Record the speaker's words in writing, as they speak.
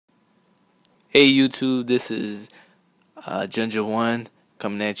Hey YouTube, this is Ginger1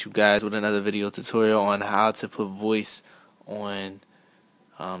 coming at you guys with another video tutorial on how to put voice on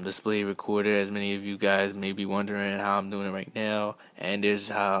display recorder. As many of you guys may be wondering how I'm doing it right now, and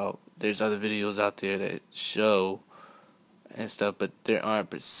there's other videos out there that show and stuff, but they aren't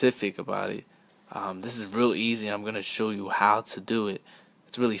specific about it. This is real easy. I'm gonna show you how to do it.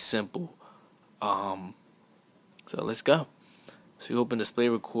 It's really simple. So let's go. So you open display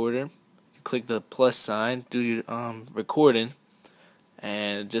recorder. Click the plus sign, do your recording,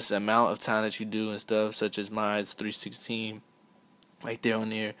 and just the amount of time that you do and stuff, such as mine's 316 right there on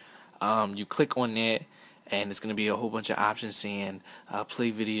there. You click on that, and it's gonna be a whole bunch of options saying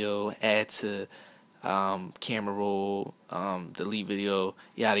play video, add to camera roll, delete video,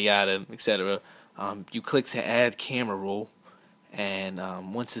 yada yada, etc. You click to add camera roll,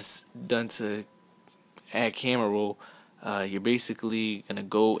 and once it's done to add camera roll, you're basically gonna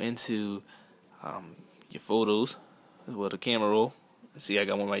go into your photos, well, the camera roll. See, I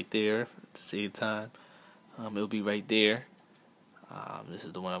got one right there to save time. It'll be right there. This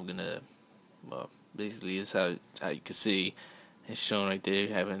is the one I'm gonna. Well, basically, it's how you can see it's shown right there.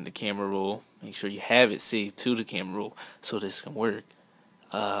 Having the camera roll. Make sure you have it saved to the camera roll so this can work.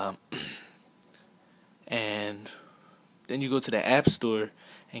 And then you go to the App Store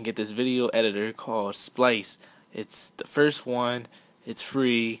and get this video editor called Splice. It's the first one. It's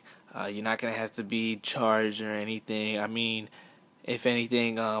free. You're not gonna have to be charged or anything. I mean, if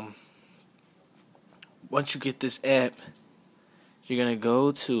anything, once you get this app, you're gonna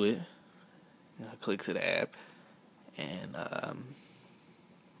go to it. Click to the app, and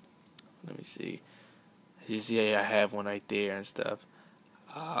let me see. As you see, I have one right there and stuff.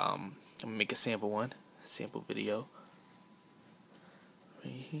 I'm gonna make a sample video.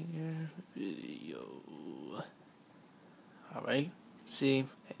 Right here, video. All right. See,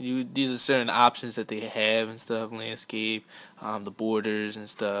 these are certain options that they have and stuff, landscape, the borders and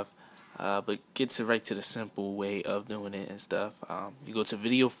stuff, but gets it right to the simple way of doing it and stuff. You go to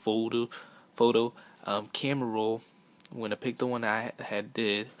video photo, camera roll. I'm going to pick the one I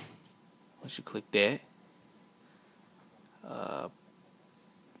did. Once you click that, you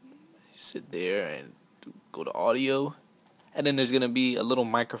sit there and go to audio, and then there's going to be a little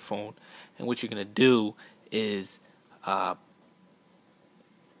microphone, and what you're going to do is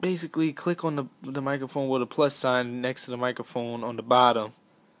basically click on the microphone with a plus sign next to the microphone on the bottom,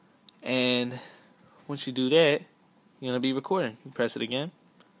 and once you do that, you're going to be recording. You press it again.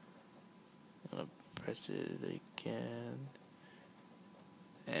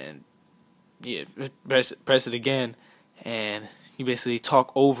 And yeah, press it again, and you basically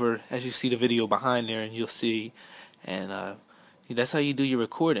talk over as you see the video behind there, and you'll see, and that's how you do your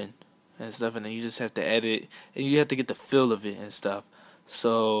recording and stuff. And then you just have to edit, and you have to get the feel of it and stuff.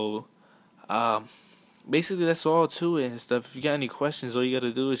 So basically that's all to it and stuff. If you got any questions, all you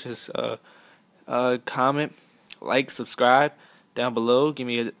gotta do is just comment, like, subscribe down below. Give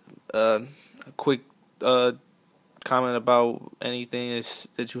me a quick comment about anything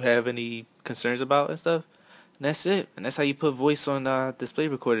that you have any concerns about and stuff. And that's it. And that's how you put voice on display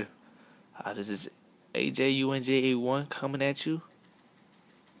recorder. This is AJUNJA1 coming at you.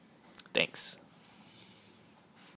 Thanks.